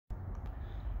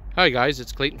Hi guys,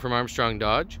 it's Clayton from Armstrong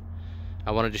Dodge.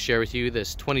 I wanted to share with you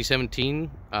this 2017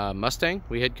 Mustang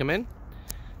we had come in.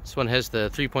 This one has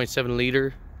the 3.7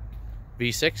 liter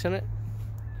V6 in it.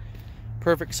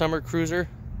 Perfect summer cruiser.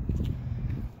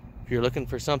 If you're looking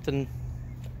for something,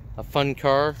 a fun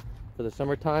car for the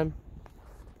summertime,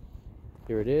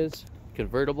 here it is.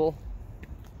 Convertible.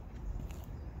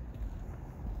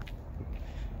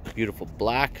 Beautiful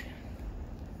black.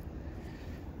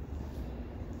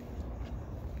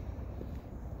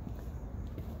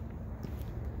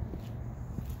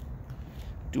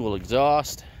 Dual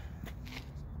exhaust.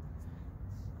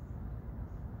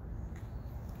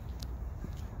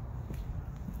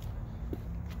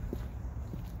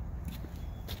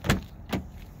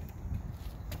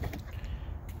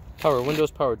 Power windows,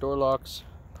 power door locks,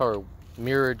 power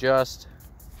mirror adjust.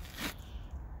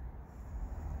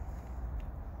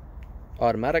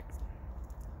 Automatic.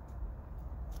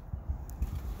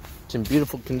 It's in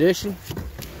beautiful condition.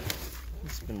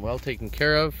 It's been well taken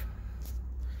care of.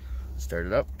 Start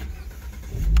it up.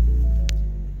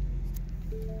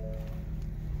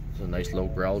 There's a nice low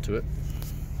growl to it.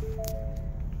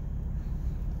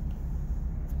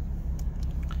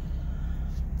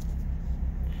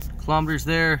 Kilometers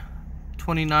there,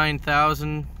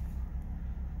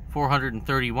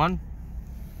 29,431.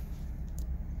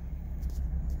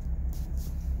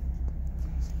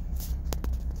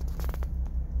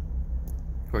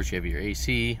 Of course, you have your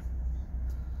AC,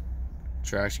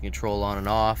 traction control on and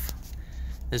off.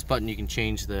 This button, you can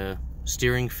change the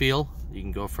steering feel. You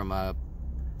can go from a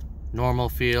normal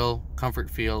feel, comfort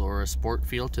feel, or a sport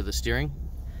feel to the steering.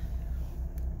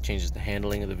 Changes the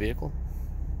handling of the vehicle.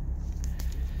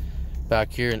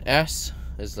 Back here in S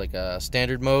is like a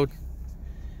standard mode.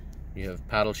 You have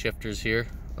paddle shifters here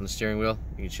on the steering wheel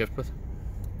you can shift with.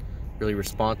 Really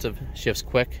responsive, shifts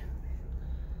quick.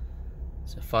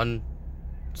 It's a fun,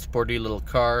 sporty little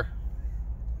car,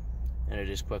 and it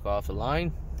is quick off the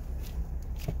line.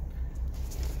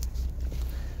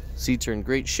 Seats are in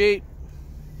great shape.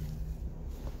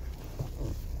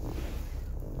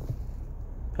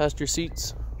 Passenger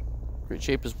seats, great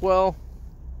shape as well.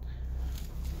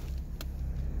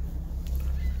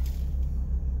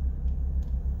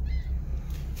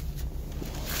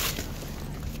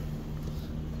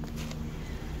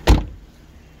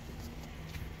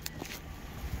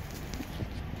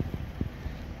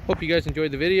 Hope you guys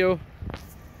enjoyed the video.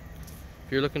 If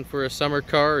you're looking for a summer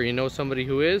car or you know somebody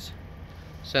who is,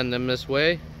 send them this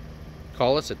way.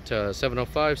 Call us at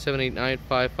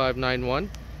 705-789-5591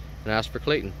 and ask for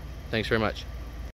Clayton. Thanks very much.